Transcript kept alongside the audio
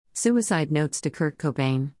Suicide Notes to Kurt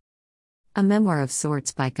Cobain. A memoir of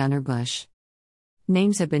sorts by Gunnar Bush.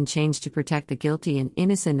 Names have been changed to protect the guilty and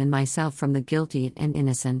innocent and myself from the guilty and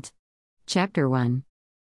innocent. Chapter 1.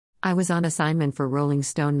 I was on assignment for Rolling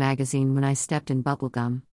Stone magazine when I stepped in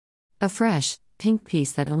bubblegum. A fresh, pink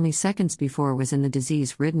piece that only seconds before was in the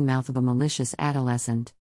disease-ridden mouth of a malicious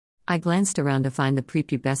adolescent. I glanced around to find the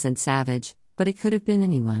prepubescent savage, but it could have been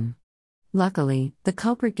anyone. Luckily, the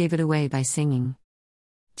culprit gave it away by singing.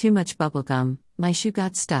 Too much bubblegum, my shoe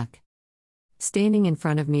got stuck. Standing in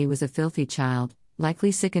front of me was a filthy child,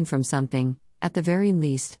 likely sickened from something, at the very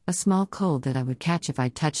least, a small cold that I would catch if I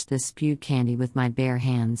touched this spewed candy with my bare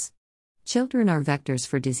hands. Children are vectors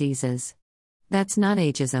for diseases. That's not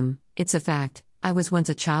ageism, it's a fact. I was once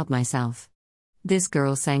a child myself. This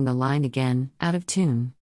girl sang the line again, out of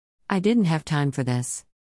tune. I didn't have time for this.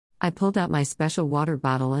 I pulled out my special water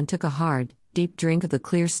bottle and took a hard, deep drink of the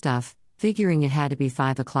clear stuff, figuring it had to be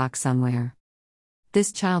 5 o'clock somewhere.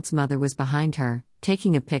 This child's mother was behind her,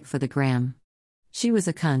 taking a pic for the gram. She was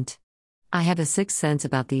a cunt. I had a sixth sense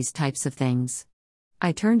about these types of things.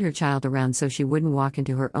 I turned her child around so she wouldn't walk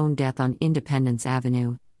into her own death on Independence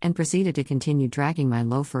Avenue, and proceeded to continue dragging my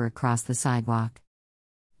loafer across the sidewalk.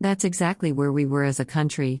 That's exactly where we were as a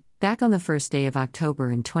country, back on the first day of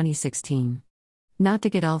October in 2016. Not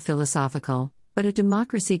to get all philosophical, but a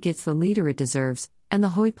democracy gets the leader it deserves, and the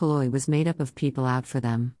hoi polloi was made up of people out for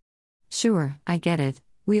them. Sure, I get it,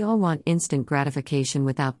 we all want instant gratification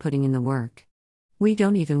without putting in the work. We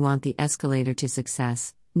don't even want the escalator to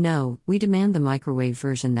success, no, we demand the microwave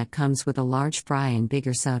version that comes with a large fry and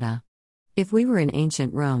bigger soda. If we were in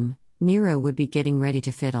ancient Rome, Nero would be getting ready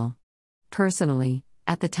to fiddle. Personally,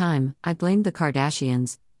 at the time, I blamed the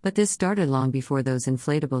Kardashians, but this started long before those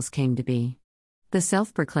inflatables came to be. The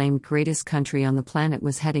self-proclaimed greatest country on the planet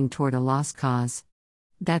was heading toward a lost cause.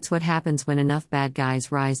 That's what happens when enough bad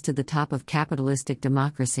guys rise to the top of capitalistic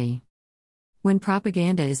democracy. When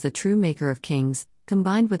propaganda is the true maker of kings,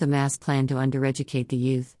 combined with a mass plan to undereducate the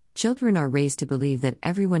youth, children are raised to believe that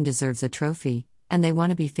everyone deserves a trophy, and they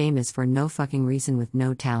want to be famous for no fucking reason with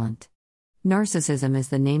no talent. Narcissism is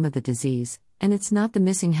the name of the disease, and it's not the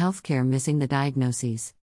missing healthcare missing the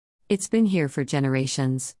diagnoses. It's been here for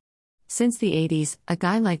generations. Since the 80s, a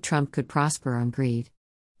guy like Trump could prosper on greed.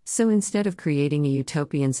 So instead of creating a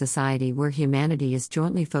utopian society where humanity is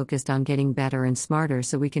jointly focused on getting better and smarter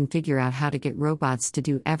so we can figure out how to get robots to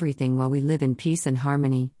do everything while we live in peace and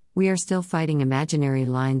harmony, we are still fighting imaginary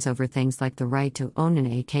lines over things like the right to own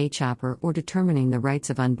an AK chopper or determining the rights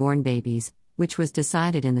of unborn babies, which was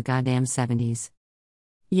decided in the goddamn 70s.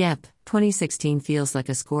 Yep, 2016 feels like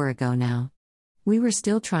a score ago now. We were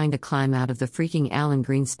still trying to climb out of the freaking Alan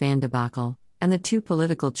Greenspan debacle, and the two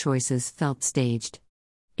political choices felt staged.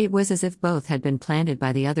 It was as if both had been planted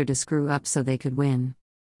by the other to screw up so they could win.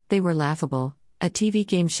 They were laughable: a TV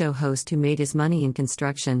game show host who made his money in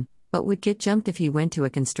construction, but would get jumped if he went to a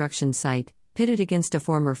construction site, pitted against a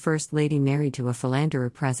former first lady married to a philanderer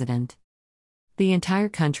president. The entire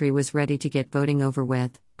country was ready to get voting over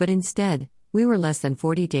with, but instead, we were less than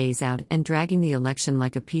 40 days out and dragging the election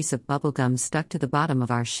like a piece of bubblegum stuck to the bottom of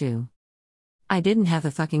our shoe. I didn't have the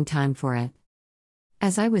fucking time for it.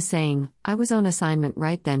 As I was saying, I was on assignment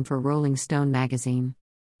right then for Rolling Stone magazine.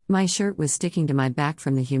 My shirt was sticking to my back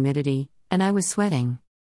from the humidity, and I was sweating.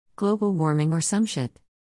 Global warming or some shit.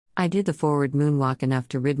 I did the forward moonwalk enough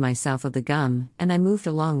to rid myself of the gum, and I moved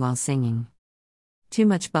along while singing. Too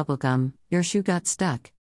much bubblegum, your shoe got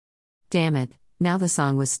stuck. Damn it, now the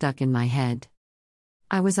song was stuck in my head.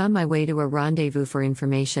 I was on my way to a rendezvous for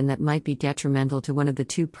information that might be detrimental to one of the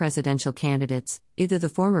two presidential candidates, either the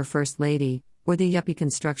former First Lady, or the yuppie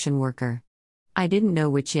construction worker. I didn't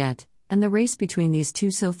know which yet, and the race between these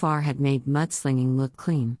two so far had made mudslinging look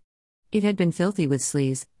clean. It had been filthy with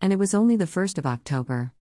sleaze, and it was only the 1st of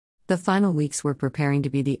October. The final weeks were preparing to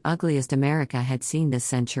be the ugliest America had seen this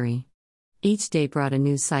century. Each day brought a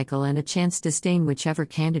news cycle and a chance to stain whichever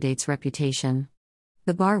candidate's reputation.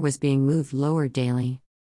 The bar was being moved lower daily.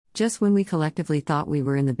 Just when we collectively thought we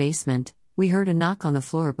were in the basement, we heard a knock on the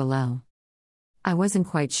floor below. I wasn't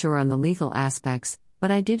quite sure on the legal aspects, but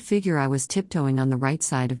I did figure I was tiptoeing on the right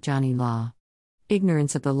side of Johnny Law.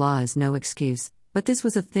 Ignorance of the law is no excuse, but this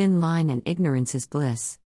was a thin line and ignorance is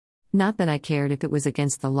bliss. Not that I cared if it was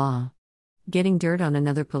against the law. Getting dirt on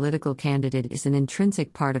another political candidate is an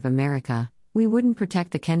intrinsic part of America. We wouldn't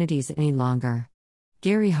protect the Kennedys any longer.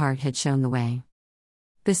 Gary Hart had shown the way.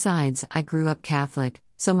 Besides, I grew up Catholic,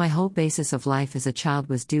 so my whole basis of life as a child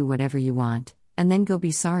was do whatever you want, and then go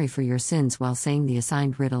be sorry for your sins while saying the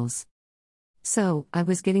assigned riddles. So, I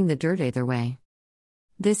was getting the dirt either way.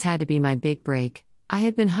 This had to be my big break. I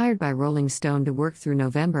had been hired by Rolling Stone to work through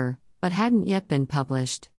November, but hadn't yet been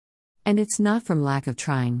published. And it's not from lack of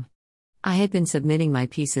trying. I had been submitting my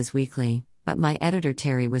pieces weekly, but my editor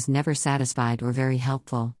Terry was never satisfied or very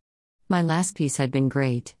helpful. My last piece had been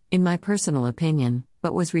great, in my personal opinion,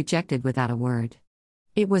 but was rejected without a word.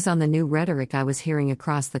 It was on the new rhetoric I was hearing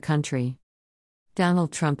across the country.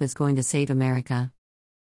 Donald Trump is going to save America.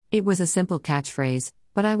 It was a simple catchphrase,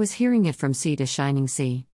 but I was hearing it from sea to shining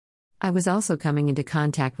sea. I was also coming into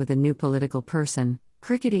contact with a new political person,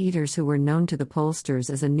 cricket eaters who were known to the pollsters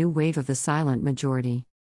as a new wave of the silent majority.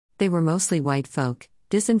 They were mostly white folk,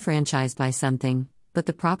 disenfranchised by something, but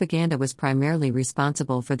the propaganda was primarily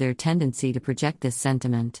responsible for their tendency to project this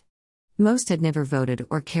sentiment. Most had never voted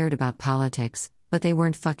or cared about politics, but they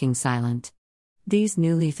weren't fucking silent. These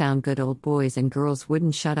newly found good old boys and girls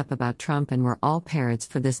wouldn't shut up about Trump and were all parrots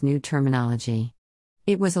for this new terminology.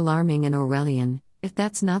 It was alarming and Orwellian, if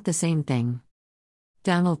that's not the same thing.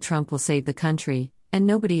 Donald Trump will save the country, and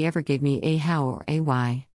nobody ever gave me a how or a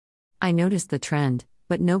why. I noticed the trend,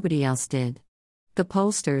 but nobody else did. The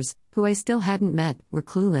pollsters, who I still hadn't met, were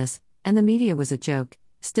clueless, and the media was a joke,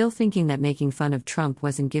 still thinking that making fun of Trump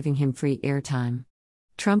wasn't giving him free airtime.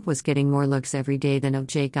 Trump was getting more looks every day than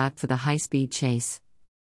OJ got for the high-speed chase.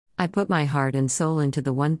 I put my heart and soul into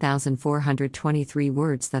the 1,423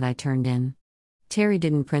 words that I turned in. Terry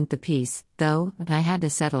didn't print the piece, though, and I had to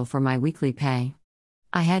settle for my weekly pay.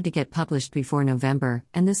 I had to get published before November,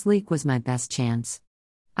 and this leak was my best chance.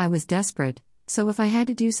 I was desperate, so if I had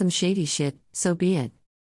to do some shady shit, so be it.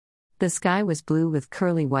 The sky was blue with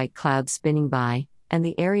curly white clouds spinning by, and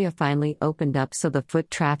the area finally opened up so the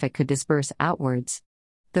foot traffic could disperse outwards.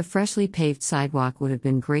 The freshly paved sidewalk would have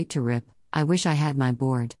been great to rip. I wish I had my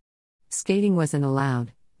board. Skating wasn't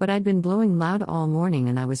allowed, but I'd been blowing loud all morning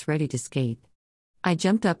and I was ready to skate. I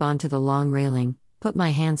jumped up onto the long railing, put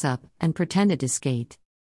my hands up, and pretended to skate.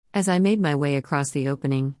 As I made my way across the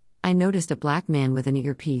opening, I noticed a black man with an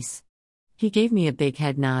earpiece. He gave me a big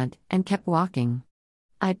head nod, and kept walking.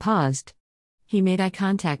 I paused. He made eye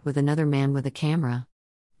contact with another man with a camera.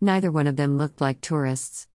 Neither one of them looked like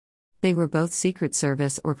tourists. They were both Secret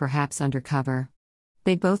Service or perhaps undercover.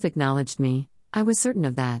 They both acknowledged me, I was certain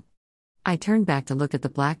of that. I turned back to look at the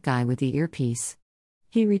black guy with the earpiece.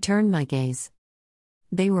 He returned my gaze.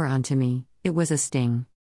 They were onto me, it was a sting.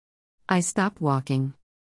 I stopped walking.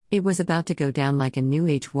 It was about to go down like a New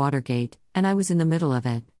Age Watergate, and I was in the middle of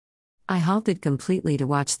it. I halted completely to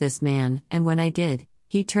watch this man, and when I did,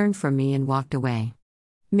 he turned from me and walked away.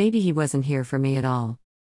 Maybe he wasn't here for me at all.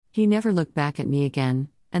 He never looked back at me again,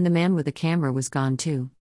 and the man with the camera was gone too.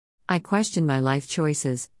 I questioned my life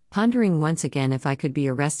choices, pondering once again if I could be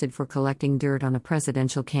arrested for collecting dirt on a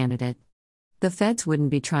presidential candidate. The feds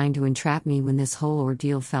wouldn't be trying to entrap me when this whole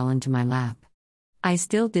ordeal fell into my lap. I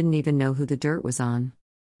still didn't even know who the dirt was on.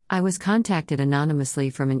 I was contacted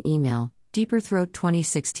anonymously from an email,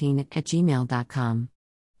 deeperthroat2016@gmail.com.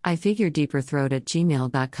 I figured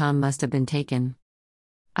deeperthroat@gmail.com must have been taken.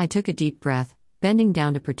 I took a deep breath, bending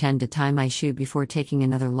down to pretend to tie my shoe before taking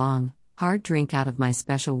another long, hard drink out of my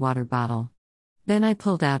special water bottle. Then I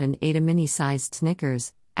pulled out and ate a mini-sized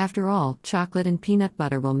Snickers. After all, chocolate and peanut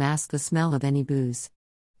butter will mask the smell of any booze.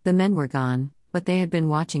 The men were gone, but they had been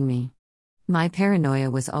watching me. My paranoia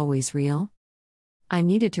was always real. I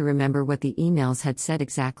needed to remember what the emails had said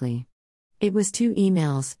exactly. It was 2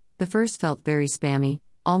 emails. The first felt very spammy,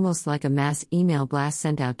 almost like a mass email blast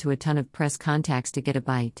sent out to a ton of press contacts to get a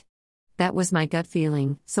bite. That was my gut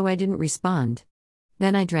feeling, so I didn't respond.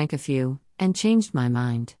 Then I drank a few, and changed my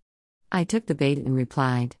mind. I took the bait and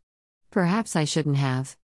replied. Perhaps I shouldn't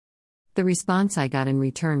have. The response I got in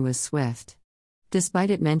return was swift.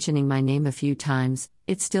 Despite it mentioning my name a few times,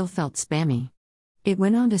 it still felt spammy. It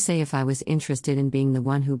went on to say if I was interested in being the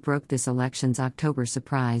one who broke this election's October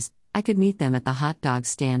surprise, I could meet them at the hot dog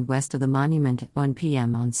stand west of the monument at 1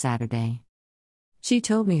 p.m. on Saturday. She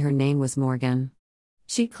told me her name was Morgan.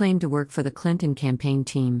 She claimed to work for the Clinton campaign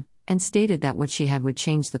team, and stated that what she had would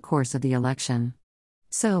change the course of the election.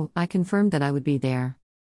 So, I confirmed that I would be there.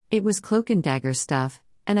 It was cloak and dagger stuff,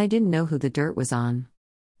 and I didn't know who the dirt was on.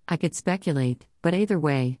 I could speculate, but either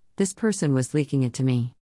way, this person was leaking it to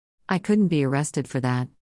me. I couldn't be arrested for that.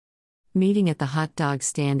 Meeting at the hot dog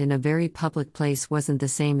stand in a very public place wasn't the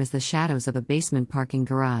same as the shadows of a basement parking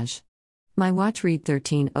garage. My watch read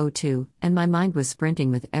 13:02, and my mind was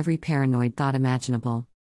sprinting with every paranoid thought imaginable.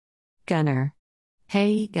 Gunner.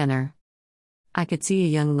 Hey, Gunner. I could see a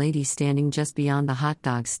young lady standing just beyond the hot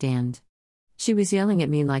dog stand. She was yelling at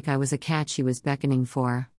me like I was a cat she was beckoning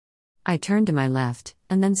for. I turned to my left,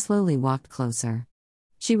 and then slowly walked closer.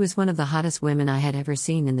 She was one of the hottest women I had ever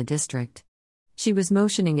seen in the district. She was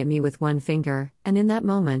motioning at me with one finger, and in that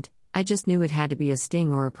moment, I just knew it had to be a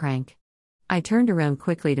sting or a prank. I turned around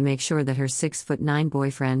quickly to make sure that her 6'9"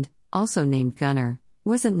 boyfriend, also named Gunnar,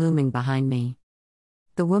 wasn't looming behind me.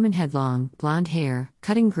 The woman had long, blonde hair,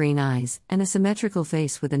 cutting green eyes, and a symmetrical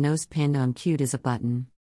face with a nose pinned on cute as a button.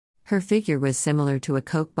 Her figure was similar to a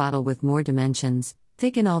Coke bottle with more dimensions,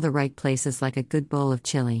 thick in all the right places like a good bowl of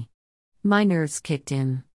chili. My nerves kicked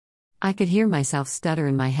in. I could hear myself stutter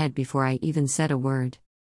in my head before I even said a word.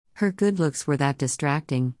 Her good looks were that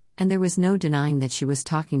distracting, and there was no denying that she was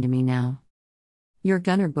talking to me now. "You're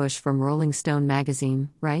Gunnar Bush from Rolling Stone magazine,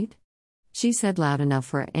 right?" she said loud enough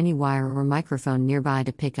for any wire or microphone nearby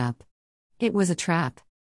to pick up. It was a trap.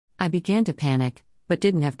 I began to panic, but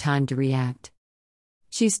didn't have time to react.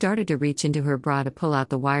 She started to reach into her bra to pull out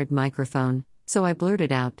the wired microphone, so I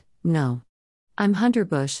blurted out, "No. I'm Hunter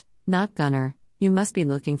Bush, not Gunnar. You must be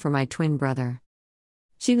looking for my twin brother."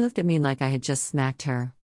 She looked at me like I had just smacked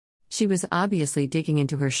her. She was obviously digging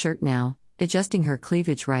into her shirt now, adjusting her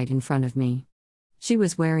cleavage right in front of me. She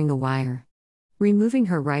was wearing a wire. Removing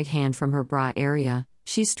her right hand from her bra area,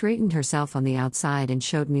 she straightened herself on the outside and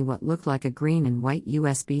showed me what looked like a green and white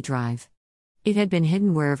USB drive. It had been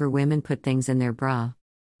hidden wherever women put things in their bra.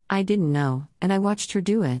 I didn't know, and I watched her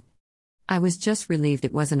do it. I was just relieved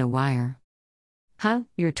it wasn't a wire. "Huh,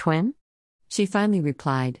 your twin?" she finally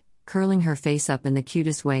replied, curling her face up in the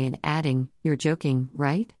cutest way and adding, "You're joking,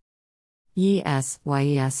 right?" "Yes, why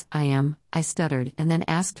yes, I am," I stuttered and then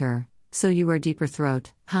asked her, "So you are deeper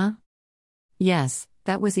throat, huh?" Yes,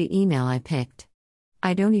 that was the email I picked.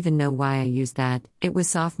 I don't even know why I used that, it was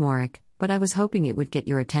sophomoric, but I was hoping it would get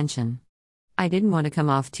your attention. I didn't want to come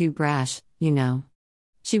off too brash, you know.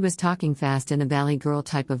 She was talking fast in a Valley Girl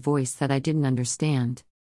type of voice that I didn't understand.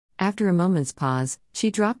 After a moment's pause,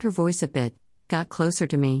 she dropped her voice a bit, got closer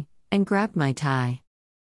to me, and grabbed my tie.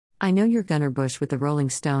 "I know you're Gunnar Bush with the Rolling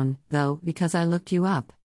Stone, though, because I looked you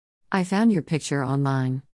up. I found your picture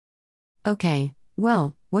online." "Okay,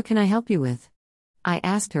 well, what can I help you with?" I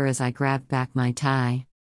asked her as I grabbed back my tie.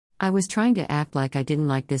 I was trying to act like I didn't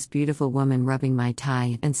like this beautiful woman rubbing my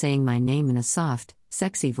tie and saying my name in a soft,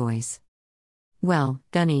 sexy voice. "Well,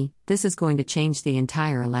 Gunny, this is going to change the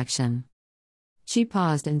entire election." She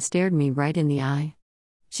paused and stared me right in the eye.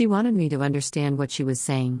 She wanted me to understand what she was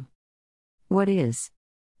saying. "What is?"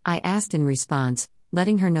 I asked in response,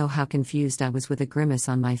 letting her know how confused I was with a grimace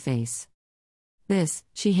on my face. "This,"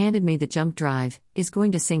 she handed me the jump drive, "is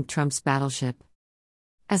going to sink Trump's battleship."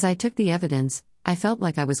 As I took the evidence, I felt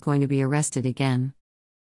like I was going to be arrested again.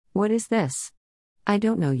 "What is this?" "I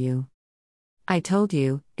don't know you." "I told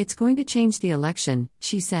you, it's going to change the election,"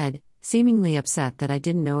 she said, seemingly upset that I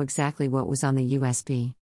didn't know exactly what was on the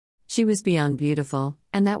USB. She was beyond beautiful,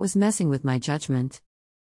 and that was messing with my judgment.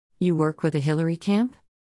 "You work with a Hillary camp?"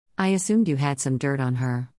 I assumed you had some dirt on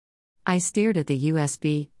her. I stared at the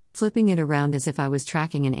USB, flipping it around as if I was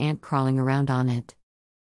tracking an ant crawling around on it.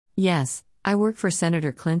 "Yes, I work for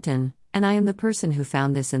Senator Clinton, and I am the person who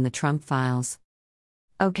found this in the Trump files."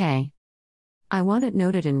 "Okay. I want it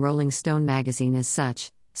noted in Rolling Stone magazine as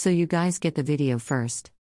such, so you guys get the video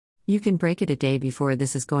first. You can break it a day before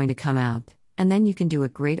this is going to come out, and then you can do a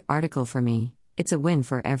great article for me. It's a win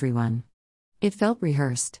for everyone." It felt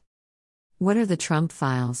rehearsed. "What are the Trump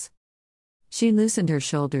files?" She loosened her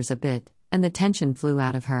shoulders a bit, and the tension flew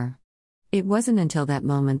out of her. It wasn't until that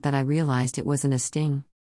moment that I realized it wasn't a sting.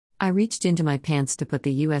 I reached into my pants to put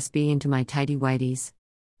the USB into my tighty-whities.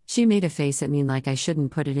 She made a face at me like I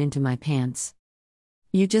shouldn't put it into my pants.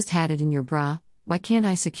 "You just had it in your bra, why can't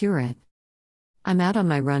I secure it?" "I'm out on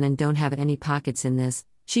my run and don't have any pockets in this,"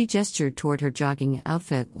 she gestured toward her jogging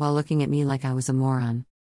outfit while looking at me like I was a moron.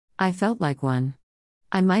 I felt like one.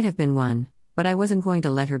 I might have been one, but I wasn't going to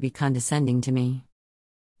let her be condescending to me.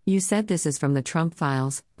 "You said this is from the Trump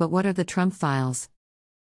files, but what are the Trump files?"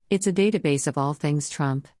 "It's a database of all things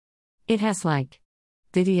Trump. It has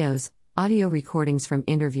videos, audio recordings from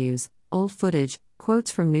interviews, old footage,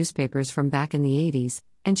 quotes from newspapers from back in the 80s,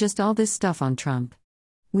 and just all this stuff on Trump.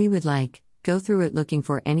 We would go through it looking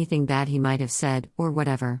for anything bad he might have said, or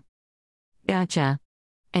whatever." "Gotcha.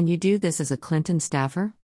 And you do this as a Clinton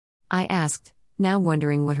staffer?" I asked, now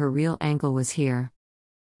wondering what her real angle was here.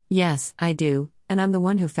 "Yes, I do, and I'm the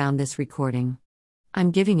one who found this recording. I'm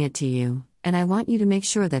giving it to you, and I want you to make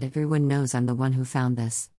sure that everyone knows I'm the one who found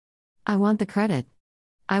this. I want the credit.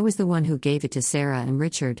 I was the one who gave it to Sarah and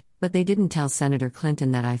Richard, but they didn't tell Senator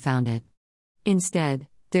Clinton that I found it. Instead,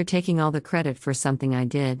 they're taking all the credit for something I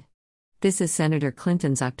did. This is Senator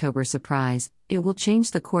Clinton's October surprise. It will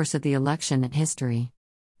change the course of the election and history.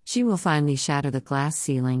 She will finally shatter the glass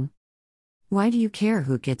ceiling." "Why do you care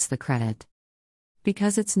who gets the credit?"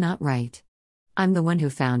 "Because it's not right. I'm the one who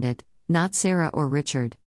found it, not Sarah or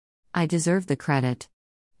Richard. I deserve the credit.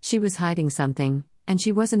 She was hiding something, and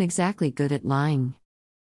she wasn't exactly good at lying.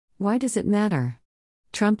 Why does it matter?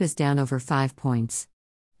 Trump is down over 5 points.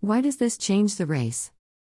 Why does this change the race?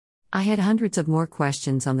 I had hundreds of more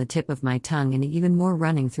questions on the tip of my tongue and even more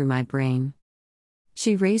running through my brain.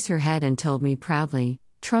 She raised her head and told me proudly,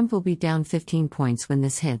 Trump will be down 15 points when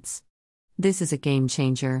this hits. This is a game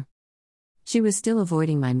changer. She was still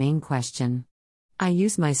avoiding my main question. I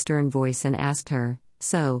used my stern voice and asked her,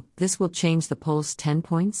 so, this will change the polls 10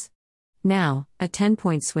 points? Now, a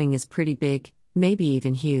 10-point swing is pretty big, maybe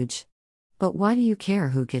even huge. But why do you care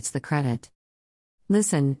who gets the credit?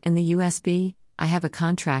 Listen, in the USB, I have a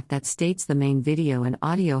contract that states the main video and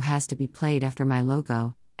audio has to be played after my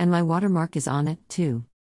logo, and my watermark is on it, too.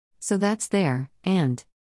 So that's there, and.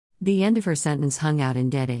 The end of her sentence hung out in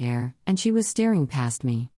dead air, and she was staring past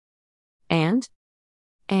me. And?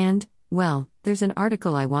 And, well, there's an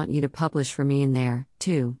article I want you to publish for me in there,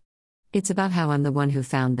 too. It's about how I'm the one who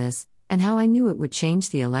found this, and how I knew it would change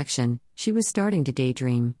the election. She was starting to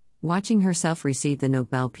daydream, watching herself receive the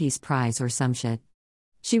Nobel Peace Prize or some shit.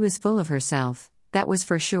 She was full of herself, that was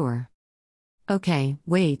for sure. Okay,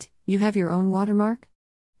 wait, you have your own watermark?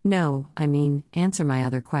 No, answer my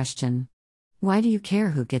other question. Why do you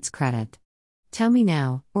care who gets credit? Tell me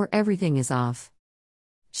now, or everything is off.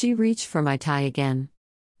 She reached for my tie again.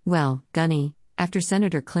 Well, Gunny, after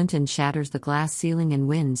Senator Clinton shatters the glass ceiling and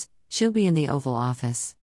wins, she'll be in the Oval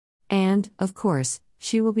Office. And, of course,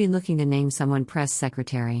 she will be looking to name someone press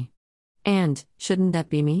secretary. And, shouldn't that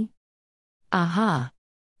be me? Aha!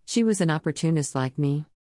 She was an opportunist like me.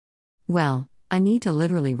 Well, I need to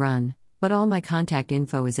literally run, but all my contact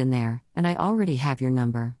info is in there, and I already have your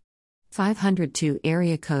number. 502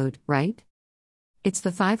 area code, right? It's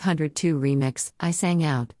the 502 remix, I sang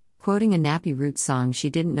out, quoting a Nappy Roots song she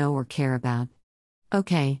didn't know or care about.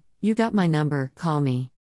 Okay, you got my number, call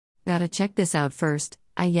me. Gotta check this out first,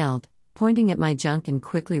 I yelled, pointing at my junk and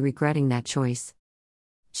quickly regretting that choice.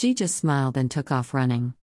 She just smiled and took off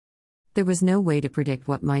running. There was no way to predict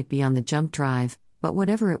what might be on the jump drive, but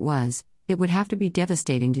whatever it was, it would have to be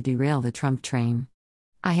devastating to derail the Trump train.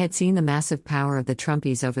 I had seen the massive power of the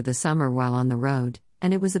Trumpies over the summer while on the road,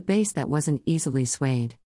 and it was a base that wasn't easily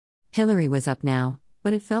swayed. Hillary was up now,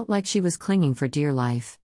 but it felt like she was clinging for dear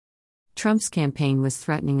life. Trump's campaign was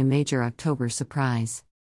threatening a major October surprise.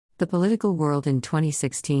 The political world in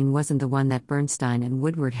 2016 wasn't the one that Bernstein and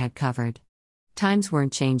Woodward had covered. Times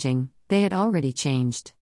weren't changing, they had already changed.